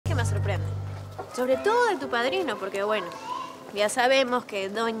sorprenden. Sobre todo de tu padrino, porque bueno, ya sabemos que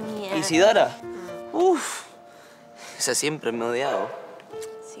doña... ¿Isidora? Uf, esa siempre me ha odiado.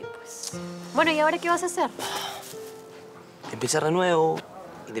 Sí, pues. Bueno, ¿y ahora qué vas a hacer? Empezar de nuevo,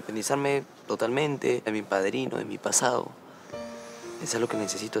 independizarme totalmente de mi padrino, de mi pasado. Eso es lo que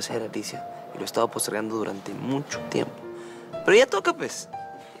necesito hacer, Alicia. Y lo he estado postergando durante mucho tiempo. Pero ya toca, pues.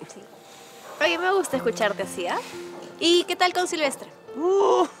 Sí. Oye, me gusta escucharte así, ¿ah? ¿Y qué tal con Silvestre?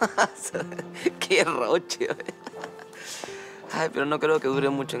 ¡Qué roche! Ay, pero no creo que dure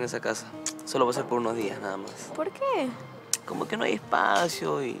mucho en esa casa. Solo va a ser por unos días, nada más. ¿Por qué? Como que no hay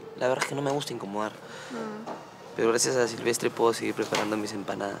espacio y la verdad es que no me gusta incomodar. Pero gracias a Silvestre puedo seguir preparando mis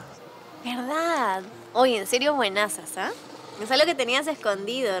empanadas. ¿Verdad? Oye, en serio buenazas, ¿ah? Es algo que tenías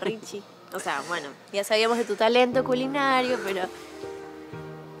escondido, Richi. O sea, bueno, ya sabíamos de tu talento culinario, pero...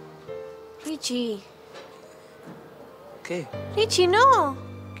 Richi. ¿Qué? Richi, no.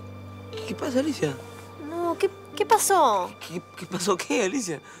 ¿Qué pasa, Alicia? No, ¿qué pasó? ¿Qué pasó? ¿Qué,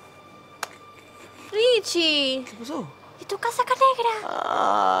 Alicia? Richi. ¿Qué pasó? ¿Y tu casaca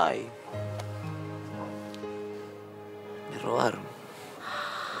negra? Ay. Me robaron.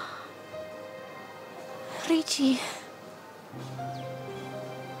 Richi.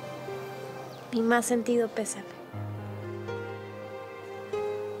 Mi más sentido pésame.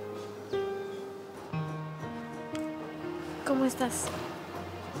 ¿Cómo estás?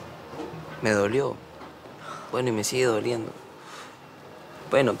 Me dolió. Bueno, y me sigue doliendo.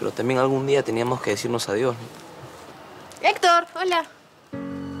 Bueno, pero también algún día teníamos que decirnos adiós, ¿no? Héctor, hola.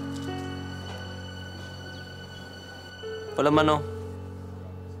 Hola, mano.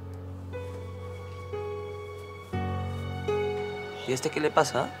 ¿Y este qué le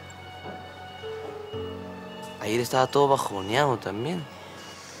pasa? Ayer estaba todo bajoneado también.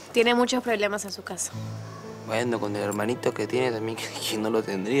 Tiene muchos problemas en su casa. Bueno, con el hermanito que tiene también, ¿quién no lo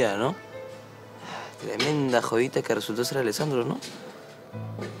tendría, no? Tremenda jodita que resultó ser Alessandro, ¿no?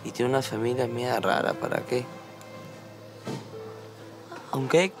 Y tiene una familia media rara, ¿para qué?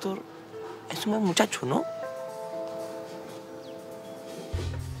 Aunque Héctor es un buen muchacho, ¿no?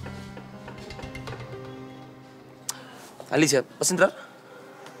 Alicia, ¿vas a entrar?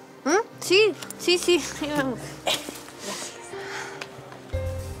 Sí. Ahí vamos.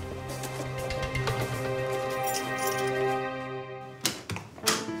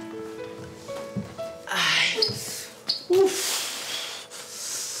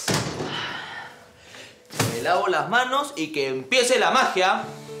 Me lavo las manos y que empiece la magia.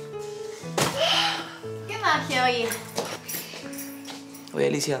 ¿Qué magia, oye? Oye,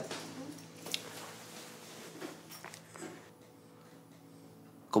 Alicia.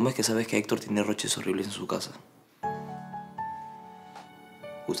 ¿Cómo es que sabes que Héctor tiene roches horribles en su casa?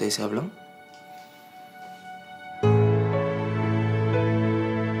 ¿Ustedes se hablan?